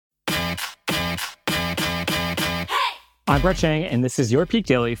I'm Brett Chang, and this is your Peak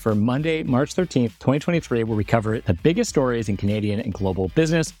Daily for Monday, March 13th, 2023, where we cover the biggest stories in Canadian and global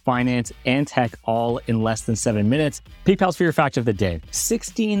business, finance, and tech, all in less than 7 minutes. Peak Pals for your fact of the day.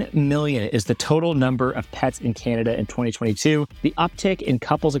 16 million is the total number of pets in Canada in 2022. The uptick in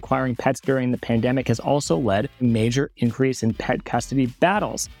couples acquiring pets during the pandemic has also led to a major increase in pet custody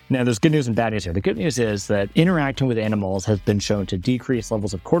battles. Now, there's good news and bad news here. The good news is that interacting with animals has been shown to decrease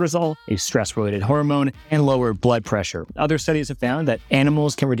levels of cortisol, a stress-related hormone, and lower blood pressure. Other studies have found that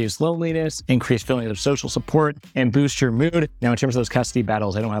animals can reduce loneliness, increase feelings of social support, and boost your mood. Now, in terms of those custody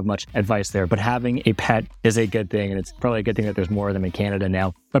battles, I don't have much advice there, but having a pet is a good thing, and it's probably a good thing that there's more of them in Canada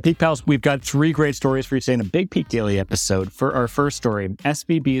now. But Peak Pals, we've got 3 great stories for you today in a big Peak Daily episode. For our first story,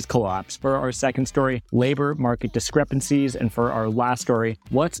 SVB's collapse. For our second story, labor market discrepancies. And for our last story,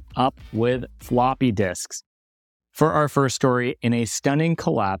 what's up with floppy disks? For our first story, in a stunning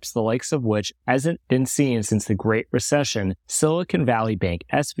collapse, the likes of which hasn't been seen since the Great Recession, Silicon Valley Bank,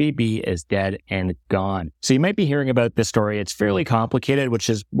 SVB, is dead and gone. So you might be hearing about this story. It's fairly complicated, which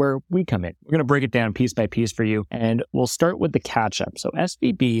is where we come in. We're going to break it down piece by piece for you, and we'll start with the catch-up. So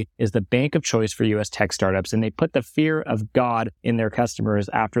SVB is the bank of choice for U.S. tech startups, and they put the fear of God in their customers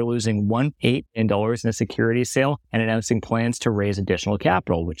after losing $1.8 billion in a securities sale and announcing plans to raise additional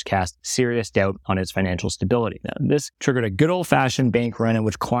capital, which cast serious doubt on its financial stability. Now, this triggered a good old-fashioned bank run in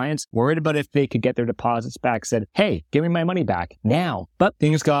which clients, worried about if they could get their deposits back, said, "Hey, give me my money back now." But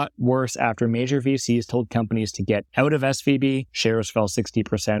things got worse after major VCs told companies to get out of SVB. Shares fell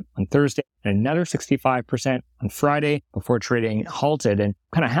 60% on Thursday and another 65% on Friday before trading halted. And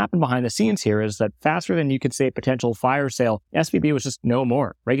kind of happened behind the scenes here is that faster than you could say potential fire sale, SVB was just no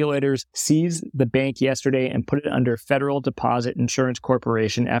more. Regulators seized the bank yesterday and put it under Federal Deposit Insurance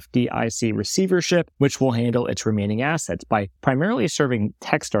Corporation, FDIC receivership, which will handle its remaining assets. By primarily serving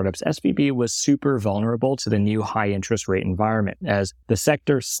tech startups, SVB was super vulnerable to the new high interest rate environment. As the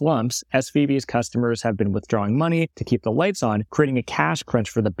sector slumps, SVB's customers have been withdrawing money to keep the lights on, creating a cash crunch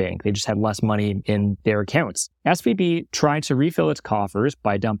for the bank. They just had less money in their accounts. SVB tried to refill its coffers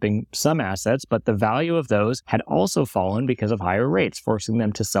by dumping some assets, but the value of those had also fallen because of higher rates, forcing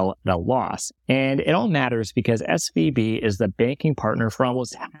them to sell at a loss. And it all matters because SVB is the banking partner for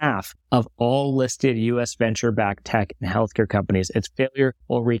almost half of all listed U.S. venture-backed tech and healthcare companies. Its failure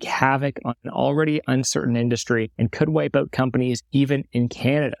will wreak havoc on an already uncertain industry and could wipe out companies even in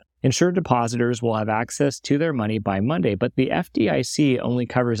Canada. Insured depositors will have access to their money by Monday, but the FDIC only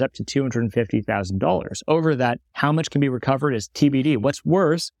covers up to $250,000. Over that, how much can be recovered is TBD. What's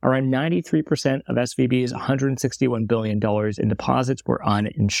worse, around 93% of SVB's $161 billion in deposits were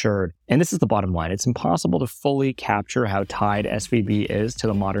uninsured. And this is the bottom line. It's impossible to fully capture how tied SVB is to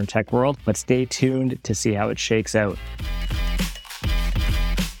the modern tech world, but stay tuned to see how it shakes out.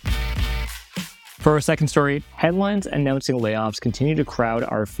 For our second story, headlines announcing layoffs continue to crowd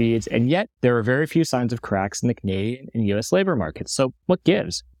our feeds, and yet there are very few signs of cracks in the Canadian and U.S. labor markets. So what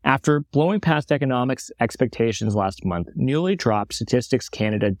gives? After blowing past economics expectations last month, newly dropped Statistics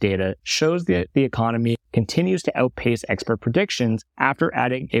Canada data shows that the economy continues to outpace expert predictions after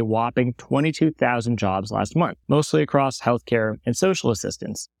adding a whopping 22,000 jobs last month, mostly across healthcare and social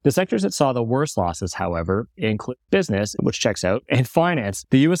assistance. The sectors that saw the worst losses, however, include business, which checks out, and finance.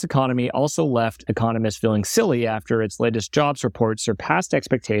 The U.S. economy also left economists feeling silly after its latest jobs report surpassed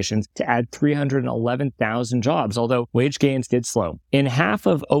expectations to add 311,000 jobs, although wage gains did slow. In half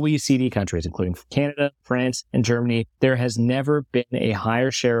of OECD countries, including Canada, France, and Germany, there has never been a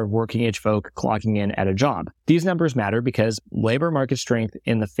higher share of working-age folk clocking in at a job. These numbers matter because labor market strength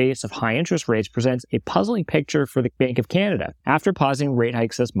in the face of high interest rates presents a puzzling picture for the Bank of Canada. After pausing rate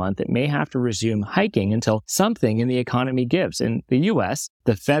hikes this month, it may have to resume hiking until something in the economy gives. In the U.S.,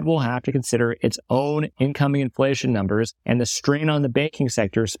 the Fed will have to consider its own incoming inflation numbers and the strain on the banking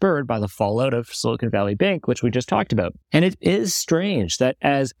sector spurred by the fallout of Silicon Valley Bank, which we just talked about. And it is strange that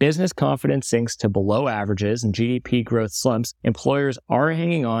as business confidence sinks to below averages and GDP growth slumps, employers are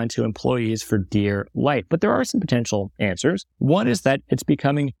hanging on to employees for dear life. But there are some potential answers. One is that it's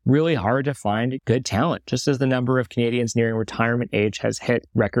becoming really hard to find good talent, just as the number of Canadians nearing retirement age has hit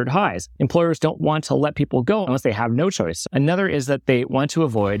record highs. Employers don't want to let people go unless they have no choice. Another is that they want to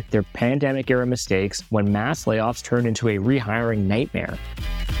avoid their pandemic-era mistakes when mass layoffs turn into a rehiring nightmare.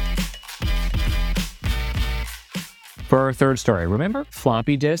 For our third story, remember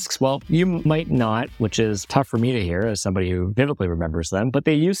floppy disks? Well, you might not, which is tough for me to hear as somebody who vividly remembers them, but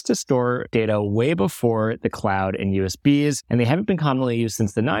they used to store data way before the cloud and USBs, and they haven't been commonly used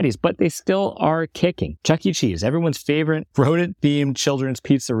since the 90s, but they still are kicking. Chuck E. Cheese, everyone's favorite rodent-themed children's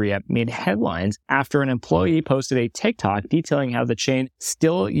pizzeria, made headlines after an employee posted a TikTok detailing how the chain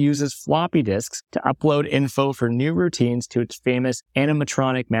still uses floppy disks to upload info for new routines to its famous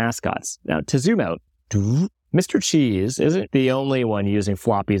animatronic mascots. Now, to zoom out, Mr. Cheese isn't the only one using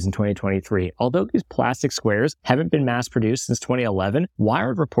floppies in 2023. Although these plastic squares haven't been mass-produced since 2011,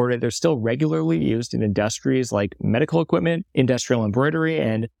 Wired reported they're still regularly used in industries like medical equipment, industrial embroidery,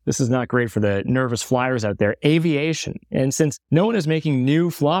 and this is not great for the nervous flyers out there, aviation. And since no one is making new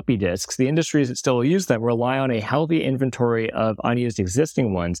floppy disks, the industries that still use them rely on a healthy inventory of unused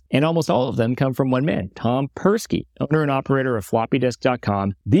existing ones, and almost all of them come from one man, Tom Persky, owner and operator of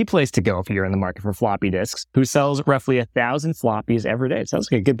floppydisk.com, the place to go if you're in the market for floppy disks, who sells roughly 1,000 floppies every day. It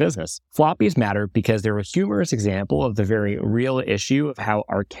sounds like a good business. Floppies matter because they're a humorous example of the very real issue of how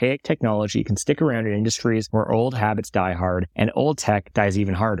archaic technology can stick around in industries where old habits die hard and old tech dies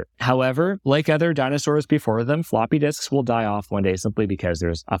even harder. However, like other dinosaurs before them, floppy disks will die off one day simply because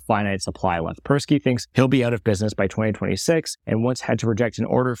there's a finite supply left. Persky thinks he'll be out of business by 2026 and once had to reject an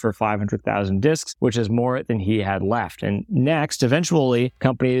order for 500,000 disks, which is more than he had left. And next, eventually,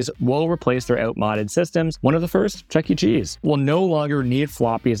 companies will replace their outmoded systems. One of the first, Chuck E. Cheese, will no longer need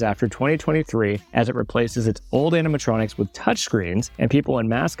floppies after 2023 as it replaces its old animatronics with touchscreens and people in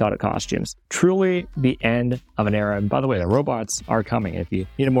mascot costumes. Truly the end of an era. And by the way, the robots are coming. If you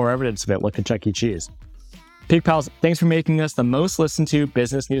need more evidence of it, look at Chuck E. Cheese. Peak Pals, thanks for making us the most listened to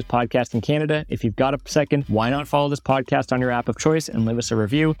business news podcast in Canada. If you've got a second, why not follow this podcast on your app of choice and leave us a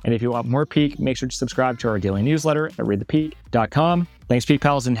review? And if you want more Peak, make sure to subscribe to our daily newsletter at readthepeak.com. Thanks, Peak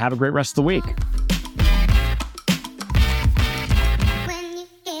Pals, and have a great rest of the week.